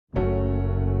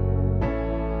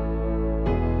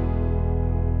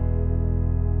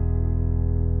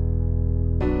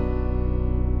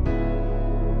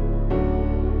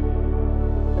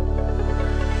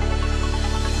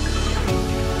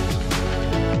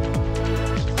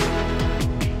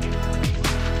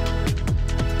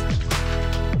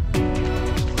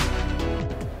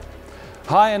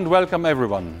Hi and welcome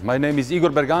everyone. My name is Igor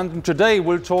Bergant and today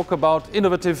we'll talk about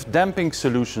innovative damping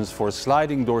solutions for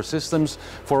sliding door systems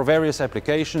for various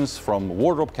applications from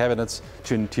wardrobe cabinets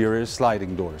to interior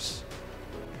sliding doors.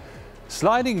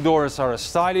 Sliding doors are a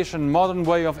stylish and modern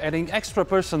way of adding extra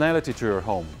personality to your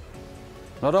home.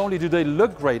 Not only do they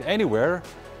look great anywhere,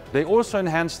 they also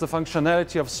enhance the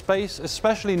functionality of space,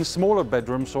 especially in smaller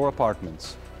bedrooms or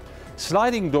apartments.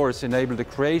 Sliding doors enable the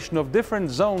creation of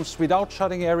different zones without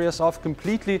shutting areas off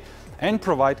completely and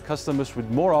provide customers with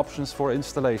more options for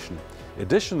installation.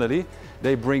 Additionally,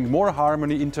 they bring more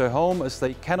harmony into a home as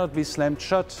they cannot be slammed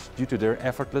shut due to their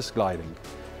effortless gliding.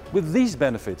 With these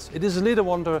benefits, it is little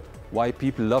wonder why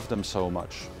people love them so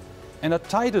much. And at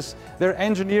Titus, their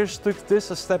engineers took this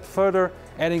a step further,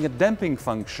 adding a damping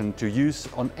function to use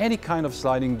on any kind of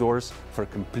sliding doors for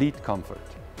complete comfort.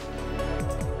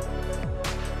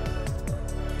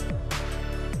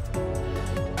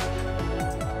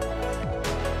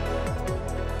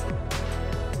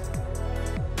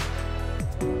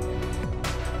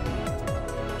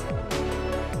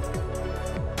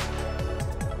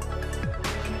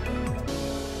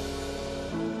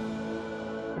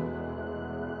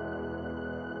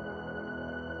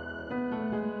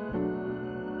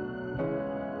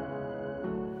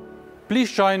 Please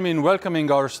join me in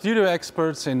welcoming our studio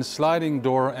experts in sliding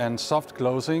door and soft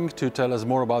closing to tell us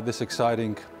more about this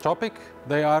exciting topic.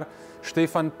 They are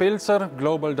Stefan Pilzer,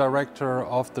 Global Director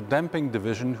of the Damping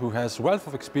Division, who has wealth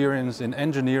of experience in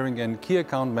engineering and key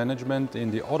account management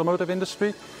in the automotive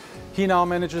industry. He now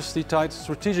manages the Titus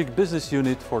Strategic Business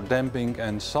Unit for damping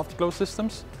and soft close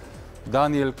systems.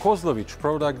 Daniel Kozlovic,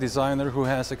 Product Designer, who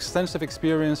has extensive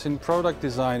experience in product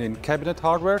design in cabinet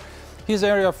hardware. His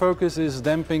area of focus is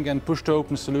damping and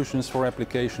push-to-open solutions for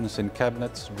applications in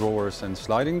cabinets, drawers and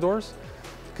sliding doors.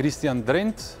 Christian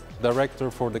Drendt,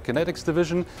 Director for the Kinetics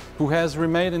Division, who has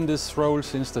remained in this role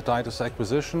since the Titus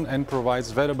acquisition and provides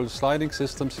valuable sliding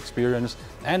systems experience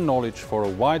and knowledge for a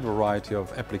wide variety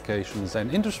of applications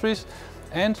and industries.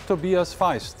 And Tobias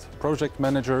Feist, Project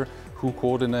Manager, who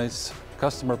coordinates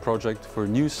customer project for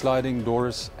new sliding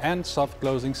doors and soft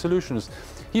closing solutions.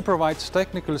 He provides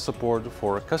technical support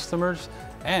for customers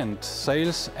and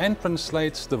sales and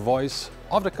translates the voice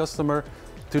of the customer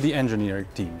to the engineering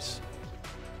teams.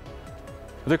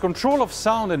 The control of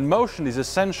sound and motion is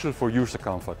essential for user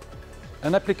comfort.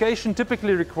 An application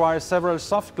typically requires several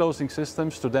soft closing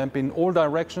systems to damp in all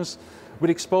directions,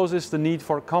 which exposes the need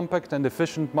for compact and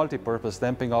efficient multi-purpose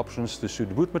damping options to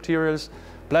suit wood materials,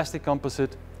 plastic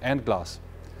composite and glass.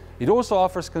 It also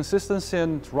offers consistency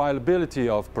and reliability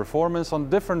of performance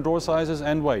on different door sizes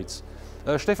and weights.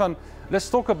 Stefan, let's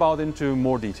talk about into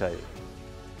more detail.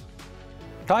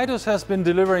 Titus has been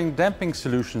delivering damping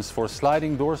solutions for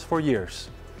sliding doors for years.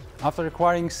 After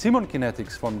acquiring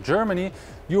Kinetics from Germany,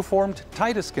 you formed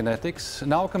Titus Kinetics,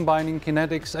 now combining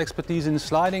Kinetics' expertise in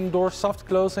sliding door soft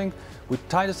closing with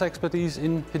Titus' expertise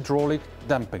in hydraulic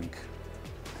damping.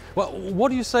 Well,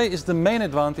 what do you say is the main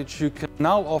advantage you can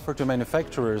now offer to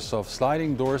manufacturers of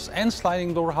sliding doors and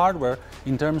sliding door hardware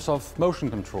in terms of motion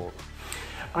control?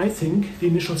 I think the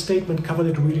initial statement covered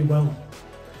it really well.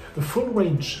 A full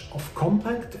range of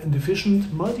compact and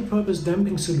efficient multi-purpose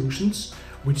damping solutions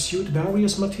which suit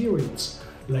various materials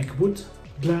like wood,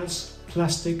 glass,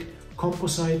 plastic,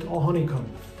 composite or honeycomb.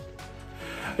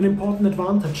 An important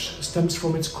advantage stems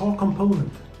from its core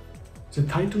component, the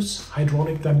Titus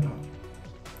hydraulic damper.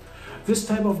 This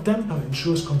type of damper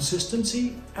ensures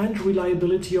consistency and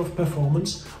reliability of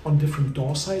performance on different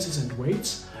door sizes and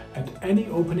weights at any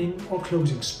opening or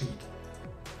closing speed.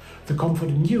 The comfort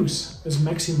in use is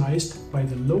maximized by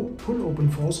the low pull-open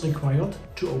force required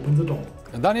to open the door.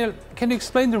 And Daniel, can you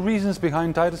explain the reasons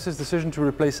behind Titus' decision to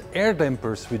replace air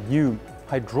dampers with new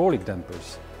hydraulic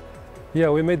dampers?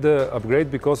 Yeah, we made the upgrade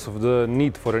because of the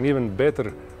need for an even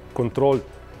better controlled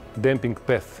damping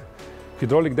path.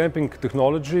 Hydraulic damping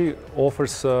technology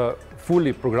offers a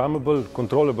fully programmable,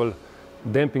 controllable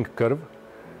damping curve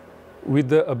with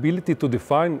the ability to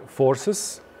define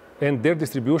forces and their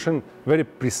distribution very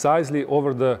precisely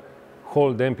over the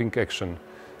whole damping action.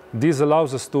 This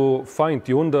allows us to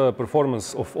fine-tune the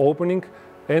performance of opening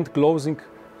and closing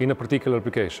in a particular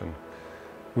application.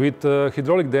 With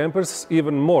hydraulic dampers,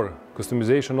 even more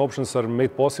customization options are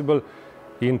made possible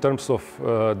in terms of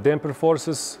damper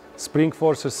forces, spring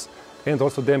forces, and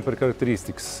also damper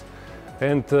characteristics.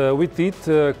 And with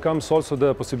it comes also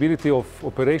the possibility of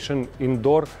operation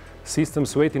indoor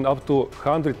systems weighing up to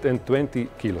 120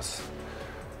 kilos.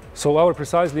 So our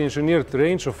precisely engineered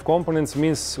range of components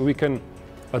means we can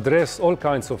address all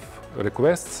kinds of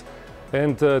requests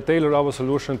and tailor our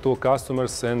solution to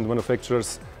customers' and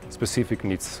manufacturers' specific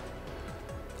needs.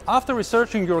 After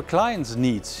researching your client's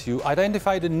needs, you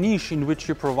identified a niche in which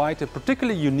you provide a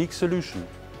particularly unique solution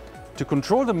to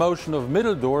control the motion of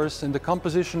middle doors in the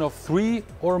composition of 3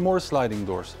 or more sliding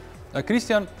doors.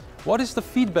 Christian, what is the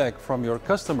feedback from your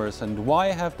customers and why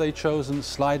have they chosen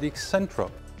Slidex Centro?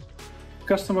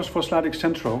 Customers for Slidex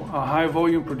Centro are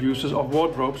high-volume producers of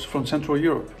wardrobes from Central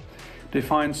Europe. They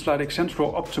find Slidex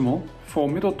Centro optimal for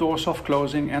middle door soft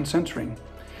closing and centering.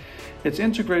 Its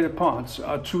integrated parts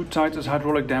are 2 Titus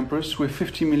hydraulic dampers with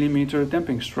 50 mm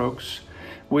damping strokes,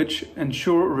 which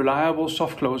ensure reliable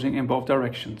soft closing in both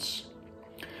directions.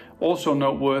 Also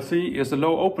noteworthy is the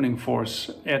low opening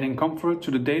force, adding comfort to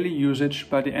the daily usage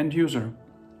by the end user.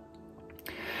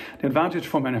 The advantage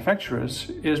for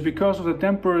manufacturers is because of the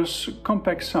damper's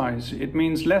compact size. It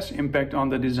means less impact on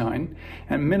the design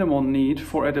and minimal need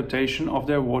for adaptation of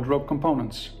their wardrobe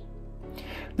components.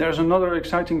 There's another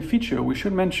exciting feature we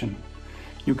should mention.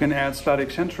 You can add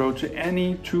Slidex Centro to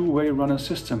any 2-way runner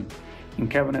system, in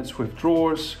cabinets with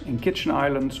drawers, in kitchen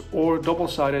islands or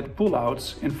double-sided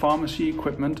pull-outs in pharmacy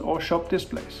equipment or shop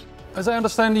displays. As I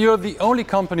understand, you're the only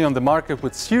company on the market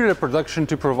with serial production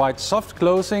to provide soft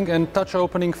closing and touch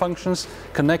opening functions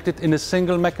connected in a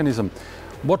single mechanism.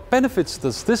 What benefits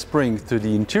does this bring to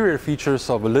the interior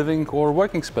features of a living or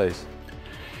working space?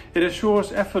 It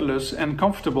assures effortless and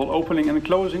comfortable opening and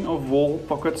closing of wall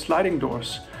pocket sliding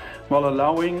doors, while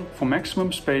allowing for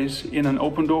maximum space in an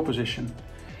open door position.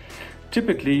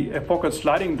 Typically, a pocket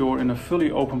sliding door in a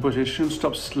fully open position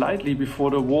stops slightly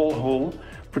before the wall hole,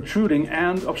 protruding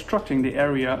and obstructing the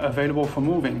area available for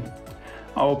moving.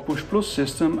 Our push-plus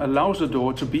system allows the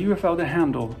door to be without a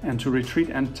handle and to retreat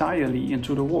entirely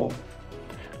into the wall.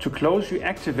 To close, you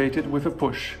activate it with a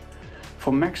push.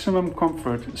 For maximum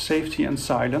comfort, safety and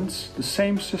silence, the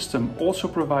same system also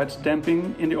provides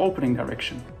damping in the opening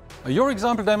direction. Your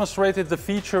example demonstrated the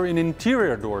feature in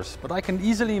interior doors, but I can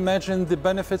easily imagine the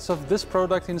benefits of this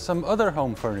product in some other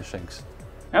home furnishings.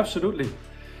 Absolutely.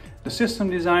 The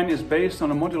system design is based on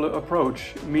a modular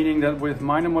approach, meaning that with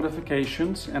minor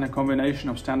modifications and a combination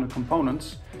of standard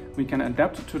components, we can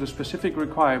adapt to the specific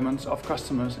requirements of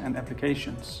customers and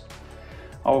applications.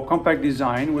 Our compact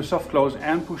design with soft close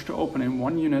and push to open in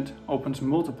one unit opens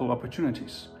multiple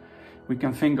opportunities. We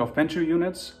can think of pantry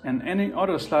units and any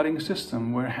other sliding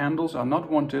system where handles are not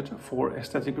wanted for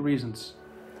aesthetic reasons.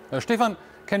 Stefan,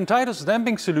 can Titus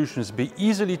damping solutions be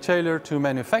easily tailored to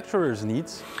manufacturers'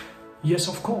 needs? Yes,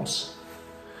 of course.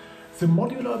 The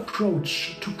modular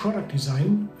approach to product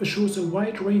design assures a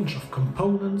wide range of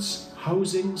components,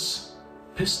 housings,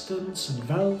 pistons and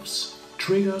valves,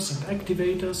 triggers and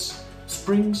activators,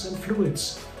 springs and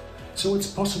fluids. So it's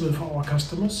possible for our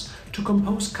customers to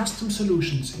compose custom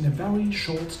solutions in a very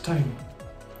short time.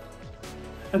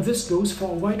 And this goes for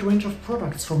a wide range of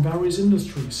products from various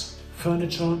industries: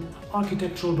 furniture,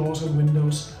 architectural doors and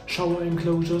windows, shower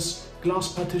enclosures,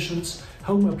 glass partitions,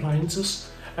 home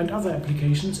appliances and other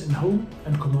applications in home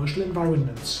and commercial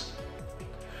environments.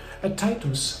 At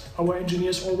Titus, our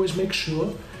engineers always make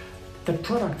sure that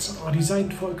products are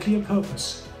designed for a clear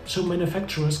purpose, so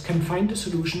manufacturers can find a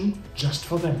solution just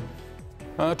for them.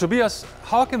 Tobias,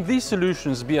 how can these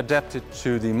solutions be adapted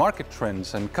to the market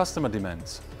trends and customer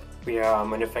demands? We are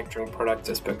manufacturing products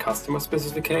as per customer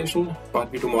specification,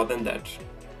 but we do more than that.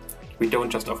 We don't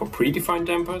just offer predefined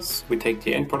dampers, we take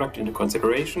the end product into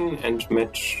consideration and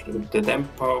match the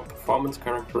damper performance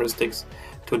characteristics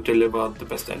to deliver the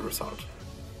best end result.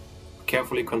 We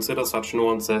carefully consider such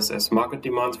nuances as market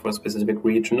demands for a specific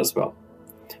region as well.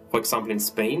 For example, in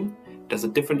Spain, there's a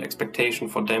different expectation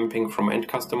for damping from end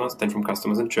customers than from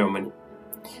customers in Germany.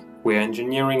 We are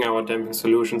engineering our damping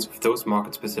solutions with those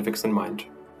market specifics in mind.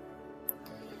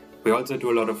 We also do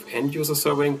a lot of end-user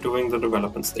surveying during the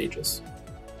development stages.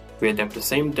 We adapt the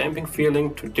same damping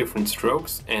feeling to different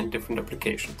strokes and different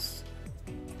applications.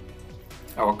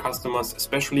 Our customers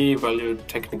especially value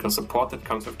technical support that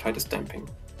comes with Titus Damping.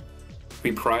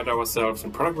 We pride ourselves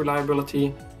in product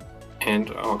reliability,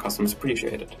 and our customers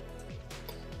appreciate it.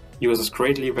 Users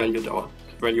greatly value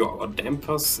our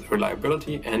dampers'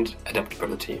 reliability and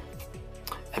adaptability.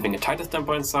 Having a Titus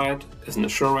damper inside is an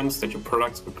assurance that your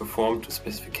products will perform to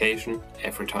specification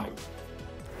every time.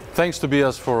 Thanks,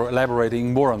 Tobias, for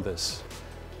elaborating more on this.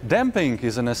 Damping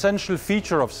is an essential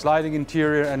feature of sliding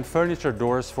interior and furniture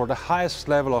doors for the highest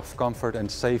level of comfort and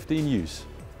safety in use.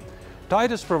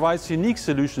 Titus provides unique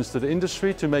solutions to the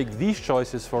industry to make these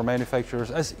choices for manufacturers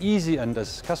as easy and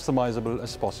as customizable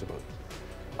as possible.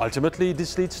 Ultimately,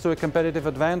 this leads to a competitive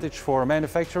advantage for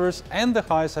manufacturers and a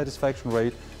high satisfaction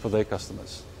rate for their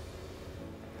customers.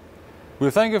 We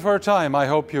thank you for your time. I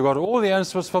hope you got all the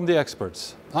answers from the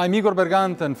experts. I'm Igor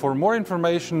Bergant, and for more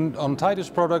information on Titus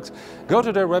products, go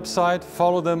to their website,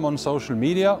 follow them on social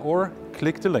media, or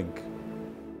click the link.